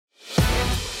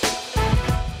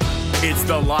It's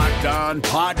the Locked On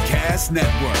Podcast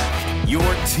Network, your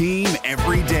team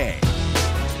every day.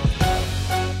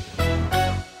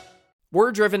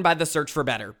 We're driven by the search for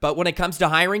better, but when it comes to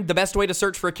hiring, the best way to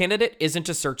search for a candidate isn't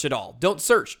to search at all. Don't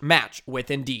search, match with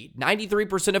Indeed.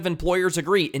 93% of employers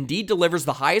agree Indeed delivers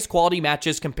the highest quality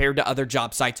matches compared to other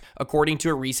job sites, according to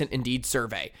a recent Indeed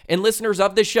survey. And listeners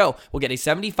of this show will get a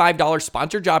 $75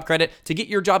 sponsored job credit to get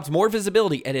your jobs more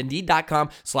visibility at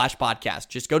Indeed.com/podcast.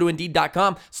 Just go to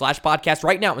Indeed.com/podcast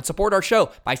right now and support our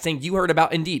show by saying you heard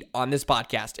about Indeed on this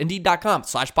podcast.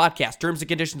 Indeed.com/podcast. Terms and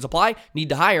conditions apply. Need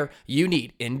to hire? You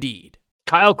need Indeed.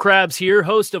 Kyle Krabs here,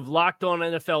 host of Locked On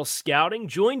NFL Scouting.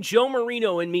 Join Joe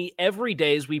Marino and me every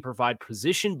day as we provide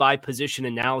position-by-position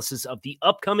analysis of the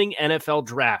upcoming NFL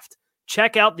Draft.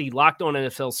 Check out the Locked On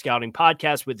NFL Scouting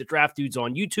podcast with the Draft Dudes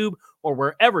on YouTube or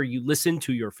wherever you listen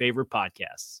to your favorite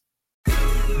podcasts.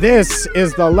 This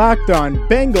is the Locked On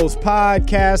Bengals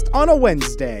podcast on a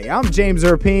Wednesday. I'm James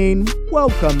Erpine.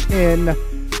 Welcome in.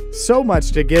 So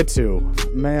much to get to.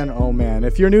 Man, oh man.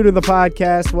 If you're new to the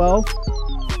podcast, well,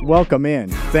 welcome in.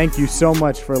 Thank you so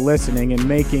much for listening and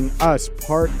making us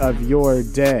part of your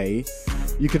day.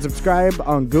 You can subscribe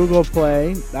on Google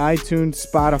Play, iTunes,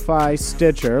 Spotify,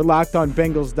 Stitcher,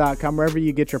 LockedOnBengals.com, wherever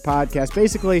you get your podcast.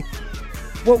 Basically,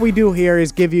 what we do here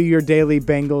is give you your daily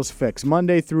Bengals fix.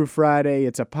 Monday through Friday,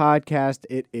 it's a podcast.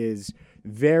 It is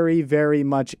very, very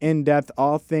much in-depth,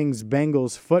 all things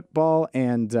Bengals football,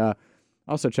 and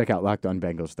also check out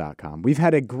LockedOnBengals.com. We've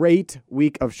had a great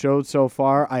week of shows so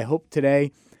far. I hope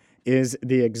today is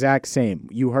the exact same.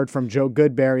 You heard from Joe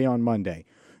Goodberry on Monday.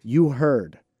 You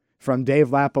heard from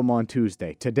Dave Lapham on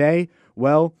Tuesday. Today,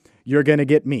 well, you're going to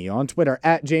get me on Twitter,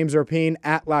 at James Erpine,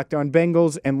 at Locked On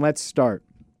Bengals, and let's start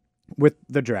with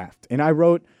the draft. And I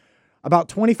wrote about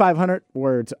 2,500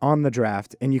 words on the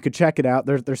draft, and you could check it out.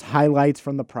 There's highlights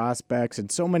from the prospects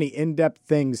and so many in-depth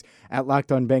things at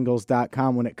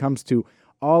LockedOnBengals.com when it comes to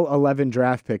all 11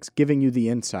 draft picks, giving you the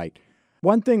insight.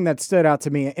 One thing that stood out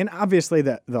to me, and obviously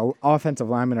the offensive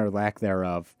lineman or lack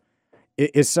thereof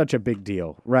is such a big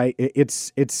deal, right?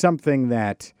 It's something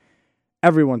that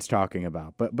everyone's talking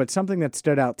about, but something that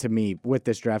stood out to me with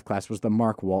this draft class was the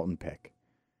Mark Walton pick.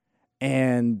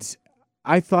 And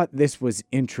I thought this was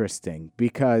interesting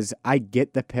because I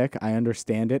get the pick. I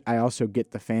understand it. I also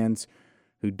get the fans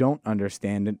who don't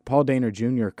understand it. Paul Dehner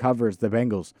Jr. covers the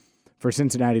Bengals for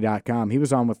Cincinnati.com. He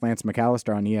was on with Lance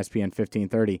McAllister on ESPN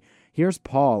 1530. Here's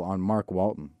Paul on Mark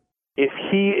Walton. If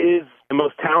he is the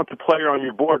most talented player on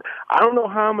your board, I don't know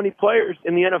how many players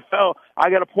in the NFL I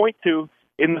got to point to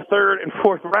in the third and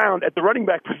fourth round at the running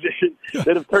back position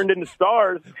that have turned into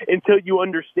stars until you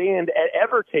understand at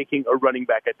ever taking a running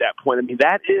back at that point. I mean,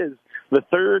 that is the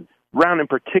third round in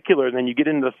particular, and then you get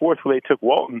into the fourth where they took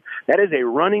Walton. That is a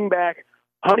running back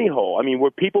honey hole. I mean,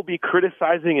 would people be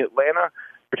criticizing Atlanta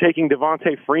for taking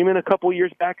Devontae Freeman a couple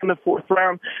years back in the fourth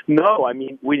round? No, I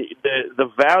mean, the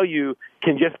value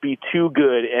can just be too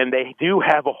good, and they do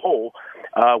have a hole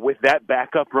with that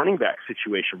backup running back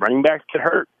situation. Running backs get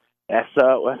hurt. That's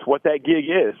what that gig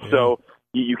is. Yeah. So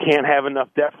you can't have enough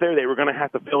depth there. They were going to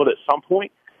have to fill it at some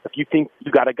point. If you think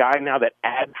you got a guy now that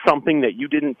adds something that you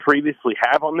didn't previously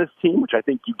have on this team, which I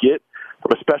think you get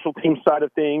from a special team side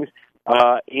of things,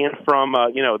 and from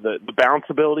the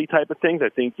bounceability type of things, I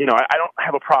think I don't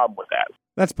have a problem with that.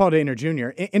 That's Paul Dehner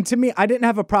Jr. And to me, I didn't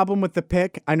have a problem with the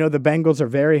pick. I know the Bengals are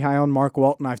very high on Mark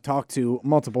Walton. I've talked to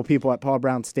multiple people at Paul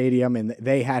Brown Stadium, and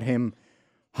they had him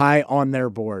high on their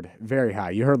board, very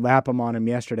high. You heard Lapham on him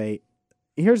yesterday.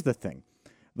 Here's the thing.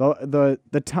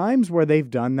 The times where they've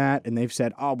done that and they've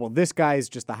said, oh, well, this guy is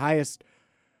just the highest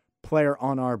player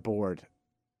on our board,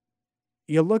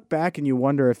 you look back and you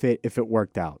wonder if it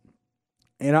worked out.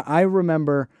 And I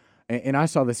remember, and I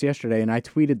saw this yesterday, and I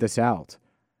tweeted this out,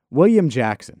 William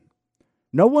Jackson.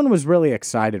 No one was really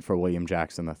excited for William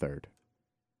Jackson III.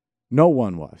 No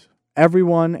one was.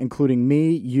 Everyone, including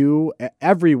me, you,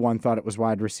 everyone thought it was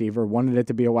wide receiver, wanted it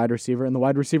to be a wide receiver, and the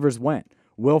wide receivers went.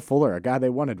 Will Fuller, a guy they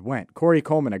wanted, went. Corey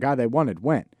Coleman, a guy they wanted,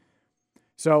 went.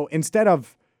 So instead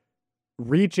of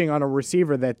reaching on a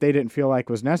receiver that they didn't feel like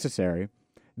was necessary,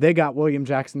 they got William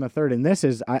Jackson III. And this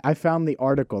is, I found the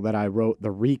article that I wrote,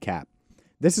 the recap.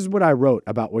 This is what I wrote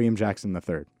about William Jackson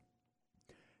III.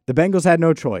 The Bengals had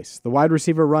no choice. The wide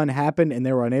receiver run happened, and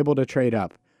they were unable to trade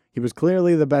up. He was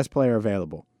clearly the best player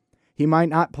available. He might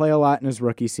not play a lot in his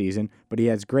rookie season, but he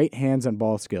has great hands and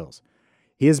ball skills.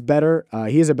 He is better.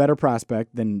 He is a better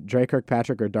prospect than Dre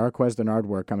Kirkpatrick or Darqueze Dennard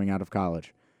were coming out of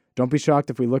college. Don't be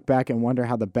shocked if we look back and wonder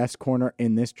how the best corner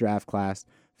in this draft class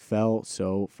fell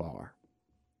so far.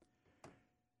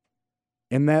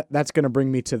 And that's going to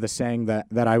bring me to the saying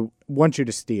that I want you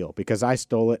to steal, because I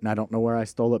stole it and I don't know where I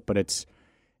stole it, but it's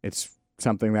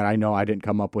something that I know I didn't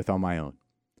come up with on my own.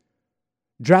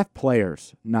 Draft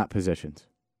players, not positions.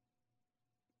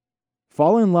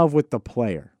 Fall in love with the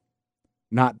player,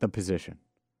 not the position.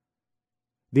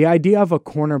 The idea of a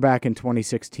cornerback in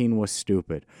 2016 was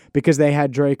stupid because they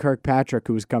had Dre Kirkpatrick,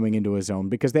 who was coming into his own,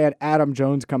 because they had Adam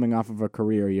Jones coming off of a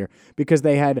career year, because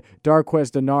they had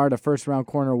Darqueze Dennard, a first-round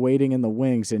corner, waiting in the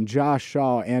wings, and Josh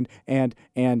Shaw, and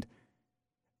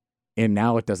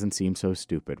now it doesn't seem so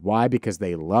stupid. Why? Because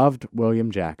they loved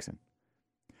William Jackson.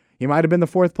 He might have been the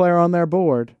fourth player on their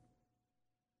board,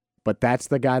 but that's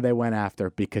the guy they went after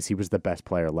because he was the best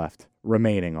player left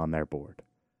remaining on their board.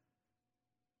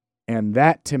 And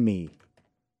that, to me,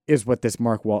 is what this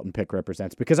Mark Walton pick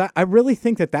represents. Because I really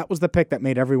think that was the pick that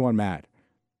made everyone mad.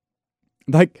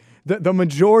 Like, the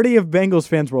majority of Bengals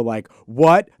fans were like,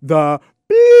 what the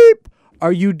beep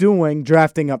are you doing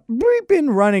drafting a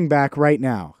bleeping running back right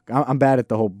now? I'm bad at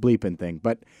the whole bleeping thing,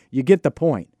 but you get the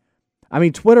point. I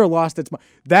mean, Twitter lost its mind.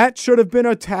 That should have been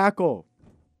a tackle.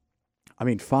 I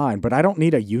mean, fine, but I don't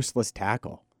need a useless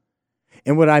tackle.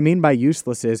 And what I mean by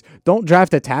useless is don't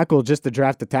draft a tackle just to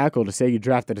draft a tackle to say you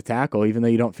drafted a tackle, even though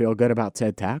you don't feel good about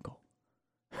said tackle.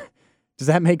 Does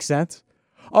that make sense?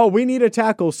 Oh, we need a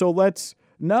tackle, so let's...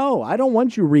 No, I don't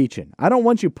want you reaching. I don't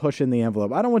want you pushing the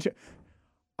envelope.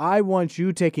 I want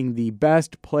you taking the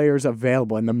best players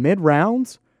available. In the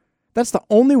mid-rounds, that's the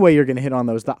only way you're going to hit on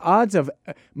those. The odds of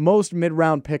most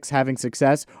mid-round picks having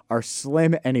success are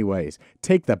slim anyways.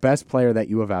 Take the best player that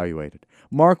you evaluated.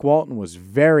 Mark Walton was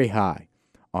very high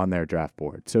on their draft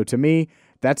board. So to me,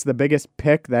 that's the biggest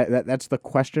pick. That's the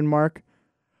question mark.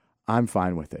 I'm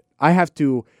fine with it. I have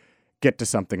to get to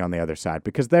something on the other side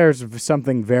because there's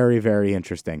something very, very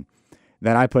interesting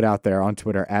that I put out there on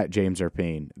Twitter at James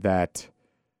Erpine that,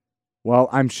 well,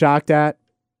 I'm shocked at,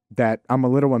 that I'm a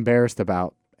little embarrassed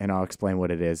about, and I'll explain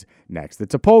what it is next.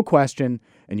 It's a poll question,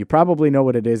 and you probably know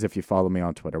what it is if you follow me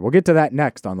on Twitter. We'll get to that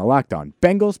next on the Locked On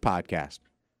Bengals podcast.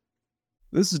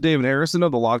 This is David Harrison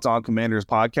of the Locked On Commanders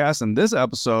podcast, and this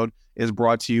episode is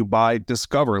brought to you by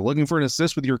Discover. Looking for an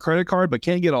assist with your credit card but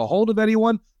can't get a hold of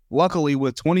anyone? Luckily,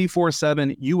 with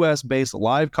 24/7 U.S.-based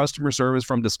live customer service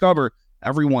from Discover,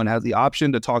 everyone has the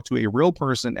option to talk to a real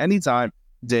person anytime,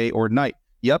 day or night.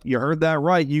 Yep, you heard that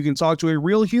right. You can talk to a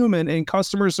real human in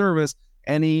customer service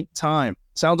anytime.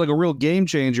 Sounds like a real game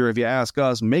changer if you ask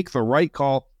us. Make the right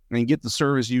call and get the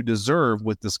service you deserve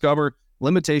with Discover.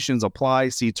 Limitations apply.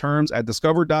 See terms at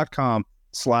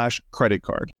discover.com/credit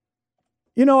card.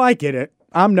 You know, I get it.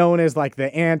 I'm known as like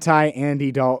the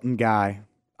anti-Andy Dalton guy.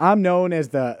 I'm known as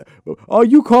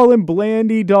you call him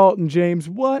Blandy Dalton, James.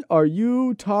 What are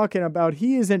you talking about?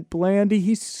 He isn't Blandy.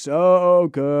 He's so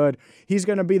good. He's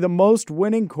going to be the most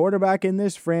winning quarterback in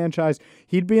this franchise.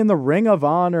 He'd be in the Ring of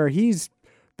Honor. He's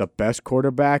the best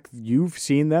quarterback you've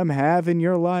seen them have in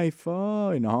your life. Oh,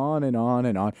 and on and on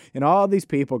and on. And all these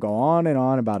people go on and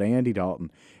on about Andy Dalton.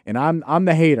 And I'm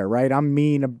the hater, right? I'm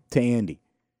mean to Andy.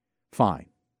 Fine.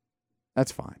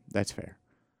 That's fine. That's fair.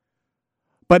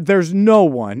 But there's no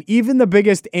one, even the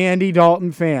biggest Andy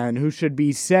Dalton fan, who should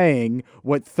be saying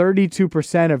what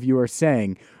 32% of you are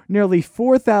saying. Nearly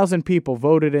 4,000 people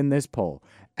voted in this poll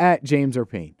at James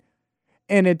Erpine.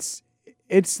 And it's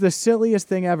the silliest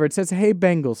thing ever. It says, hey,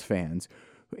 Bengals fans.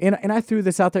 And I threw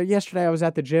this out there. Yesterday I was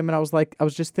at the gym and I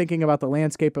was just thinking about the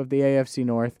landscape of the AFC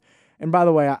North. And by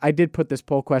the way, I did put this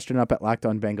poll question up at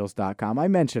LockedOnBengals.com. I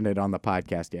mentioned it on the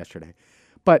podcast yesterday.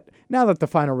 But now that the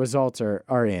final results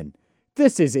are in,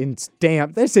 this is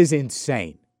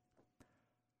insane.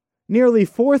 Nearly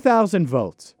 4,000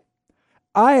 votes.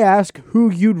 I ask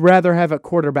who you'd rather have at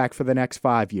quarterback for the next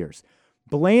 5 years.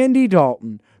 Blandy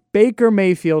Dalton, Baker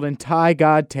Mayfield, and Ty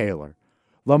God Taylor,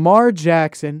 Lamar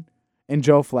Jackson and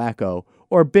Joe Flacco,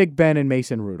 or Big Ben and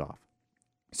Mason Rudolph.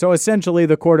 So essentially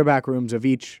the quarterback rooms of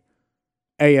each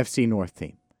AFC North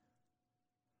team.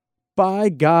 By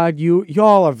God,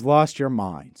 y'all have lost your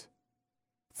minds.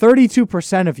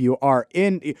 32% of you are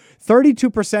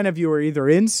 32% of you are either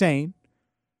insane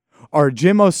or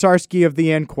Jim Osarsky of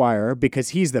the Enquirer, because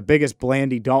he's the biggest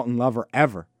Blandy Dalton lover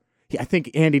ever. I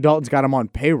think Andy Dalton's got him on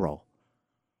payroll.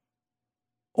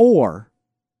 Or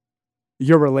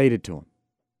you're related to him.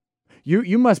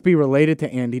 You must be related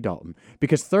to Andy Dalton,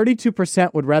 because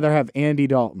 32% would rather have Andy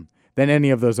Dalton than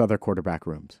any of those other quarterback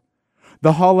rooms.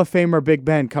 The Hall of Famer Big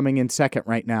Ben coming in second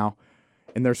right now.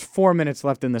 And there's 4 minutes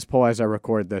left in this poll as I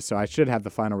record this, so I should have the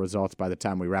final results by the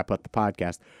time we wrap up the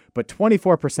podcast. But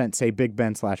 24% say Big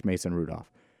Ben / Mason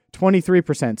Rudolph.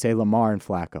 23% say Lamar and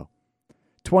Flacco.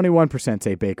 21%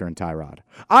 say Baker and Tyrod.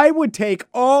 I would take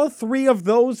all three of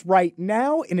those right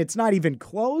now, and it's not even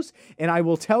close, and I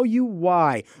will tell you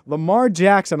why. Lamar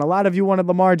Jackson, a lot of you wanted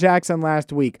Lamar Jackson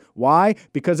last week. Why?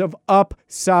 Because of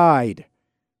upside.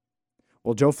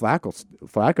 Well, Joe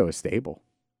Flacco is stable.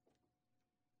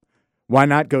 Why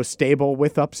not go stable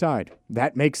with upside?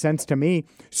 That makes sense to me.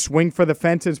 Swing for the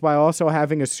fences while also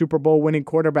having a Super Bowl winning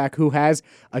quarterback who has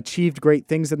achieved great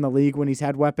things in the league when he's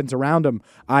had weapons around him,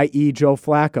 i.e. Joe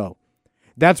Flacco.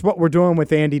 That's what we're doing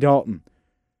with Andy Dalton.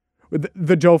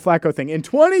 The Joe Flacco thing. In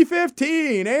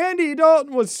 2015, Andy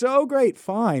Dalton was so great.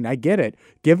 Fine, I get it.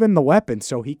 Give him the weapons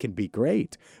so he can be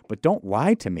great. But don't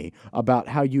lie to me about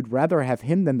how you'd rather have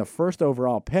him than the first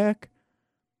overall pick.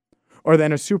 Or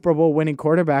than a Super Bowl winning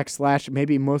quarterback /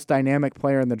 maybe most dynamic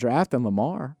player in the draft than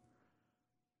Lamar.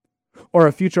 Or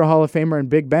a future Hall of Famer in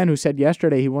Big Ben who said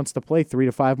yesterday he wants to play 3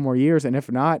 to 5 more years. And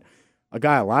if not, a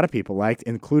guy a lot of people liked,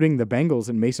 including the Bengals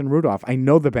and Mason Rudolph. I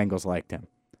know the Bengals liked him.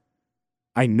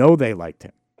 I know they liked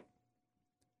him.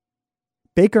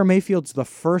 Baker Mayfield's the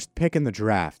first pick in the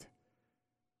draft.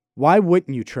 Why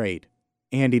wouldn't you trade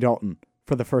Andy Dalton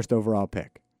for the first overall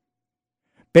pick?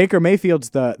 Baker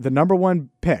Mayfield's the number one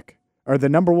pick. Or the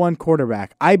number one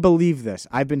quarterback. I believe this.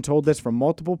 I've been told this from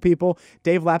multiple people.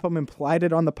 Dave Lapham implied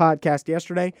it on the podcast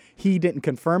yesterday. He didn't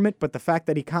confirm it, but the fact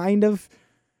that he kind of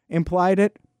implied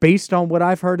it, based on what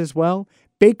I've heard as well,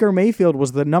 Baker Mayfield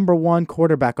was the number one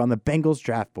quarterback on the Bengals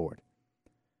draft board.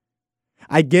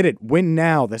 I get it. Win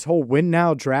now. This whole win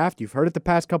now draft, you've heard it the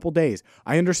past couple days.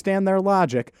 I understand their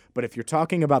logic, but if you're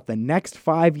talking about the next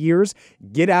 5 years,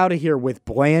 get out of here with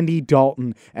Andy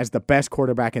Dalton as the best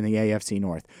quarterback in the AFC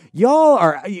North. Y'all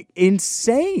are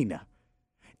insane.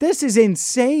 This is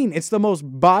insane. It's the most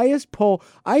biased poll.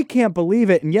 I can't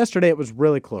believe it. And yesterday it was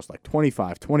really close, like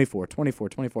 25, 24, 24,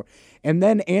 24. And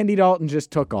then Andy Dalton just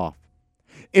took off.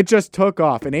 It just took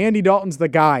off. And Andy Dalton's the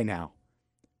guy now.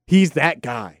 He's that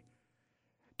guy.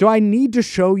 Do I need to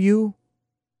show you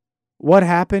what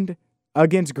happened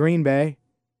against Green Bay?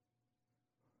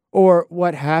 Or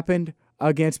what happened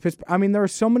against Pittsburgh? I mean, there are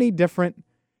so many different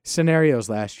scenarios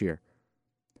last year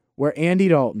where Andy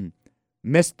Dalton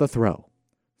missed the throw,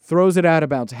 throws it out of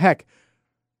bounds. Heck,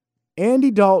 Andy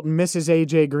Dalton misses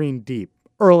A.J. Green deep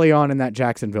early on in that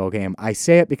Jacksonville game. I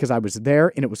say it because I was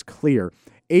there and it was clear.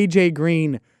 A.J.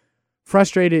 Green,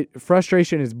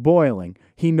 frustration is boiling.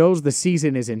 He knows the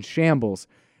season is in shambles.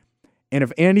 And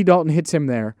if Andy Dalton hits him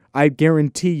there, I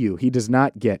guarantee you he does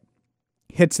not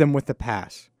hits them with the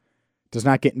pass, does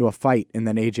not get into a fight, and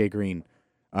then A.J. Green,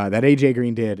 that A.J.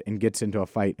 Green did, and gets into a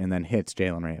fight and then hits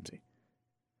Jalen Ramsey.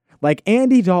 Like,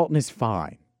 Andy Dalton is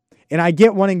fine. And I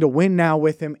get wanting to win now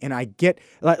with him, and I get,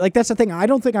 like that's the thing. I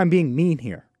don't think I'm being mean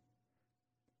here.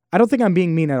 I don't think I'm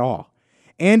being mean at all.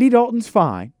 Andy Dalton's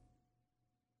fine.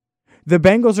 The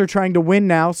Bengals are trying to win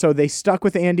now, so they stuck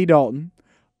with Andy Dalton.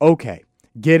 Okay.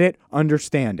 Get it,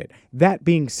 understand it. That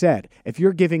being said, if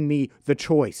you're giving me the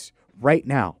choice right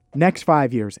now, next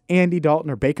 5 years, Andy Dalton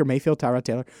or Baker Mayfield, Tyrod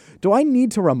Taylor, do I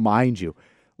need to remind you?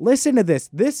 Listen to this.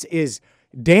 This is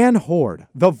Dan Horde,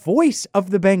 the voice of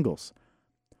the Bengals,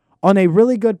 on a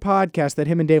really good podcast that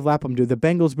him and Dave Lapham do, the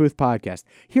Bengals Booth Podcast.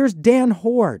 Here's Dan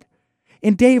Horde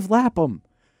and Dave Lapham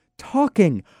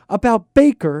talking about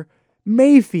Baker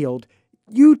Mayfield.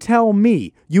 You tell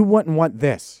me you wouldn't want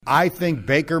this. I think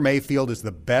Baker Mayfield is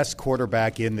the best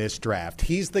quarterback in this draft.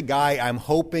 He's the guy I'm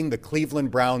hoping the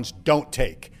Cleveland Browns don't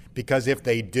take, because if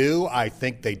they do, I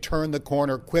think they turn the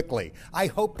corner quickly. I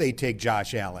hope they take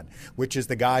Josh Allen, which is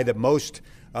the guy that most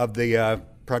of the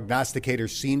prognosticators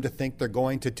seem to think they're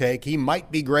going to take. He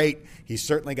might be great. He's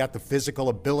certainly got the physical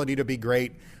ability to be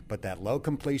great. But that low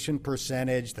completion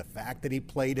percentage, the fact that he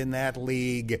played in that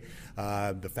league,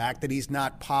 the fact that he's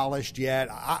not polished yet,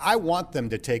 I want them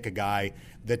to take a guy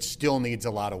that still needs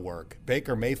a lot of work.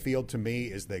 Baker Mayfield, to me,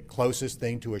 is the closest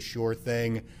thing to a sure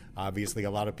thing. Obviously,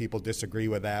 a lot of people disagree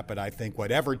with that, but I think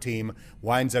whatever team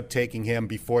winds up taking him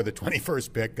before the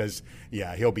 21st pick, because,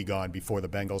 yeah, he'll be gone before the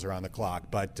Bengals are on the clock.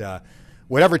 But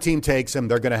whatever team takes him,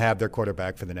 they're going to have their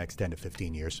quarterback for the next 10 to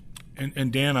 15 years.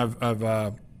 And Dan,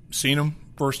 I've seen him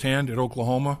firsthand at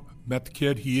Oklahoma, met the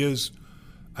kid. He is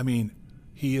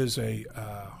a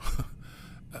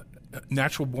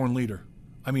natural-born leader.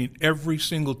 I mean, every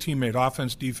single teammate,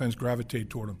 offense, defense, gravitate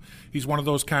toward him. He's one of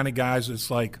those kind of guys that's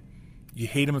like, you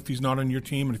hate him if he's not on your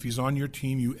team, and if he's on your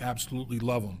team, you absolutely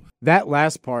love him. That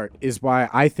last part is why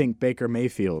I think Baker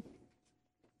Mayfield,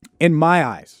 in my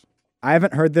eyes, I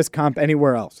haven't heard this comp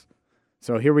anywhere else.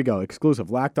 So here we go,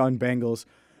 exclusive Locked On Bengals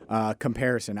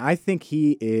comparison. I think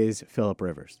he is Phillip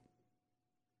Rivers.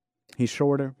 He's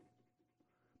shorter,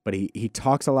 but he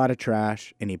talks a lot of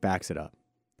trash, and he backs it up.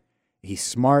 He's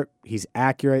smart. He's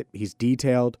accurate. He's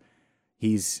detailed.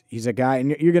 He's a guy,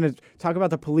 and you're going to talk about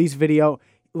the police video.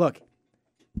 Look,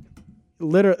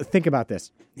 literally, think about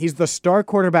this. He's the star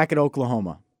quarterback at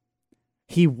Oklahoma.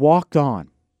 He walked on.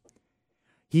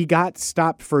 He got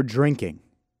stopped for drinking,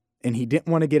 and he didn't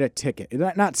want to get a ticket.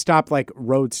 Not stopped like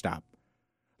road stop,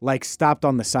 like stopped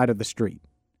on the side of the street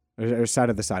or side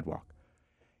of the sidewalk.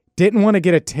 Didn't want to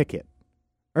get a ticket.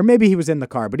 Or maybe he was in the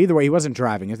car, but either way, he wasn't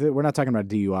driving. We're not talking about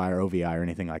DUI or OVI or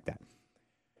anything like that.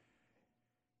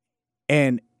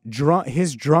 And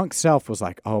his drunk self was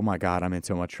like, oh my God, I'm in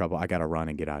so much trouble. I got to run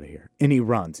and get out of here. And he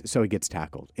runs, so he gets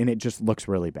tackled. And it just looks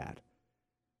really bad.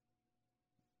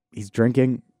 He's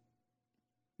drinking.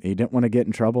 He didn't want to get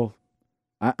in trouble.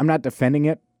 I'm not defending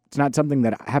it. It's not something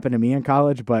that happened to me in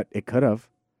college, but it could have.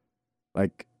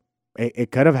 Like,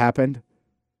 it could have happened.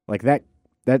 Like,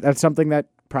 that's something that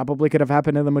probably could have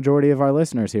happened to the majority of our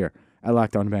listeners here at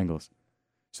Locked On Bengals.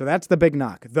 So that's the big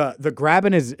knock. The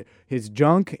grabbing his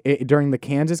junk during the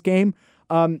Kansas game,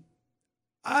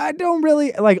 I don't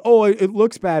really, like, oh, it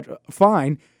looks bad.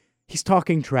 Fine. He's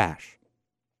talking trash.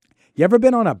 You ever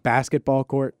been on a basketball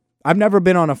court? I've never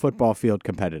been on a football field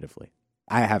competitively.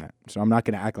 I haven't, so I'm not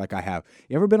going to act like I have.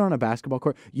 You ever been on a basketball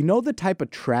court? You know the type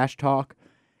of trash talk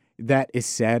that is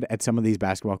said at some of these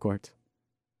basketball courts?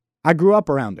 I grew up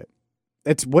around it.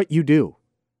 It's what you do,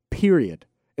 period.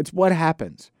 It's what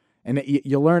happens. And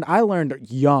you learn. I learned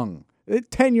young,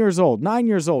 10 years old, 9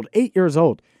 years old, 8 years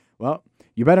old. Well,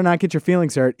 you better not get your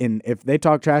feelings hurt, and if they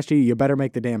talk trash to you, you better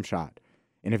make the damn shot.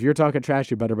 And if you're talking trash,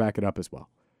 you better back it up as well.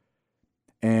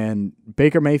 And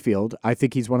Baker Mayfield, I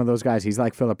think he's one of those guys. He's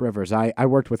like Phillip Rivers. I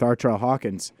worked with Artrell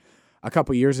Hawkins a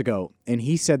couple years ago, and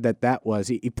he said that was,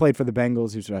 he played for the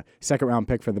Bengals. He was a second-round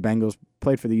pick for the Bengals,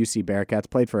 played for the UC Bearcats,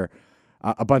 played for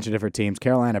a bunch of different teams,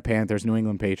 Carolina Panthers, New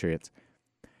England Patriots.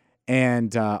 And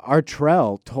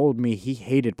Artrell told me he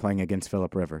hated playing against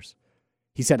Phillip Rivers.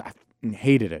 He said, I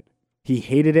hated it. He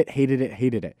hated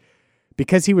it.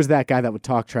 Because he was that guy that would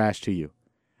talk trash to you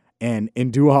and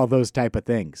do all those type of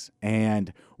things.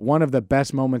 And one of the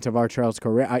best moments of Artrell's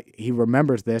career, he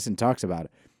remembers this and talks about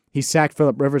it. He sacked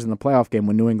Phillip Rivers in the playoff game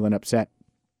when New England upset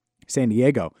San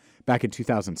Diego back in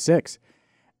 2006.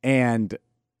 And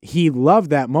he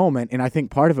loved that moment, and I think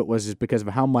part of it was just because of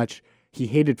how much he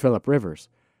hated Phillip Rivers.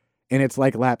 And it's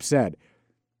like Lap said,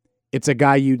 it's a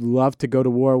guy you'd love to go to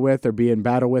war with or be in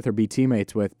battle with or be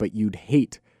teammates with, but you'd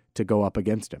hate to go up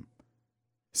against him.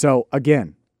 So,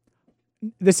 again,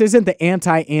 this isn't the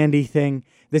anti-Andy thing.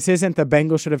 This isn't the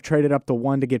Bengals should have traded up to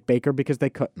 1 to get Baker because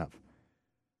they couldn't have.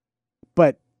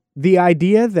 But the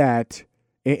idea that,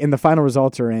 and the final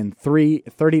results are in,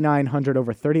 3,900,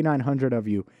 over 3,900 of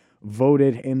you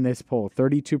voted in this poll.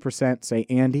 32% say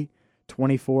Andy,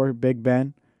 24 Big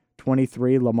Ben,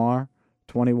 23 Lamar,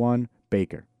 21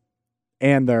 Baker,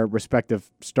 and their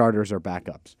respective starters or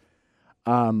backups.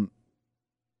 I'm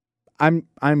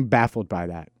baffled by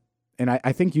that, and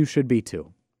I think you should be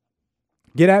too.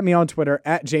 Get at me on Twitter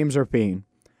at James Erpine,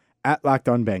 at Locked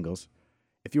On Bengals.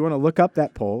 If you want to look up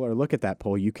that poll or look at that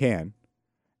poll, you can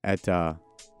at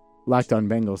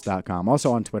LockedOnBengals.com.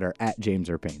 Also on Twitter at James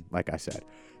Erpine, like I said.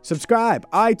 Subscribe,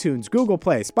 iTunes, Google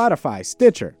Play, Spotify,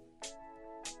 Stitcher,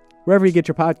 wherever you get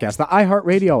your podcast, the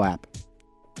iHeartRadio app.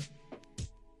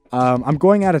 I'm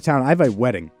going out of town. I have a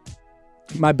wedding.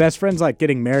 My best friend's like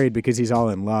getting married because he's all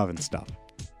in love and stuff.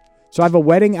 So I have a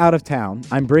wedding out of town.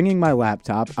 I'm bringing my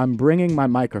laptop. I'm bringing my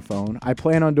microphone. I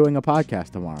plan on doing a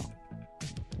podcast tomorrow.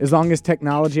 As long as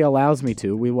technology allows me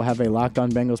to, we will have a Locked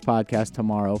On Bengals podcast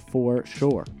tomorrow for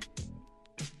sure.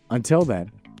 Until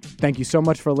then, thank you so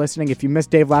much for listening. If you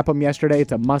missed Dave Lapham yesterday,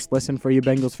 it's a must-listen for you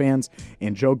Bengals fans.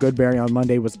 And Joe Goodberry on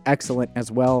Monday was excellent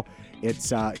as well.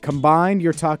 It's combined,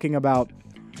 you're talking about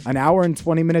an hour and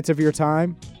 20 minutes of your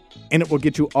time, and it will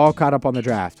get you all caught up on the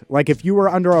draft. Like if you were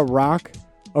under a rock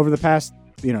over the past,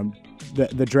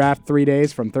 the draft 3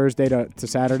 days from Thursday to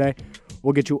Saturday,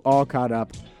 we'll get you all caught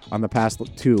up on the past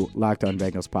 2 Locked On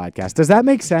Bengals podcasts. Does that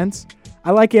make sense?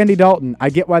 I like Andy Dalton. I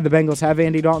get why the Bengals have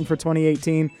Andy Dalton for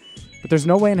 2018, but there's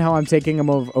no way in how I'm taking him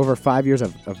over 5 years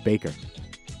of Baker.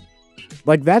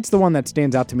 Like, that's the one that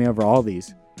stands out to me over all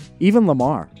these. Even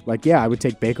Lamar. Like, yeah, I would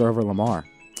take Baker over Lamar.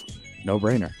 No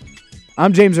brainer.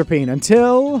 I'm James Erpine.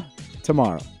 Until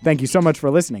tomorrow, thank you so much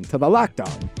for listening to the Locked On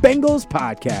Bengals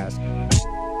podcast.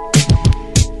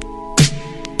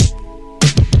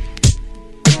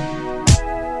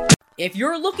 If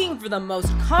you're looking for the most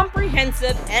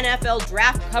comprehensive NFL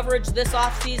draft coverage this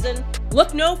offseason,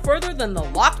 look no further than the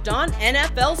Locked On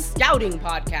NFL Scouting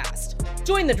Podcast.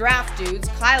 Join the draft dudes,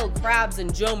 Kyle Krabs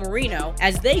and Joe Marino,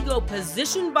 as they go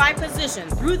position by position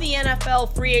through the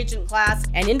NFL free agent class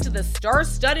and into the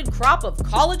star-studded crop of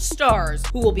college stars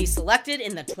who will be selected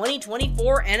in the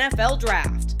 2024 NFL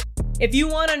Draft. If you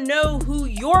want to know who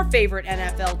your favorite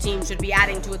NFL team should be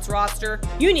adding to its roster,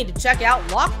 you need to check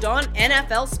out Locked On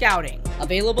NFL Scouting,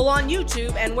 available on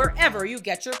YouTube and wherever you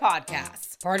get your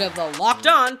podcasts. Part of the Locked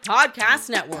On Podcast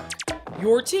Network.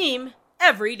 Your team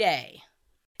every day.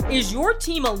 Is your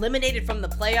team eliminated from the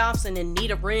playoffs and in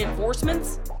need of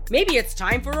reinforcements? Maybe it's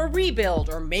time for a rebuild,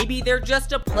 or maybe they're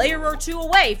just a player or two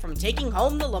away from taking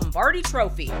home the Lombardi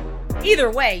Trophy.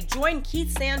 Either way, join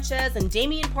Keith Sanchez and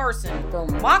Damian Parson for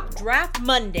Mock Draft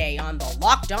Monday on the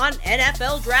Locked On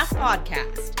NFL Draft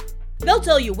Podcast. They'll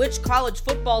tell you which college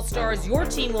football stars your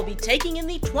team will be taking in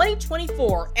the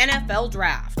 2024 NFL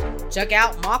Draft. Check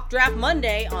out Mock Draft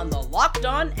Monday on the Locked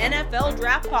On NFL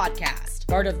Draft Podcast,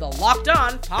 part of the Locked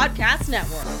On Podcast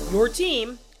Network. Your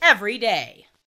team every day.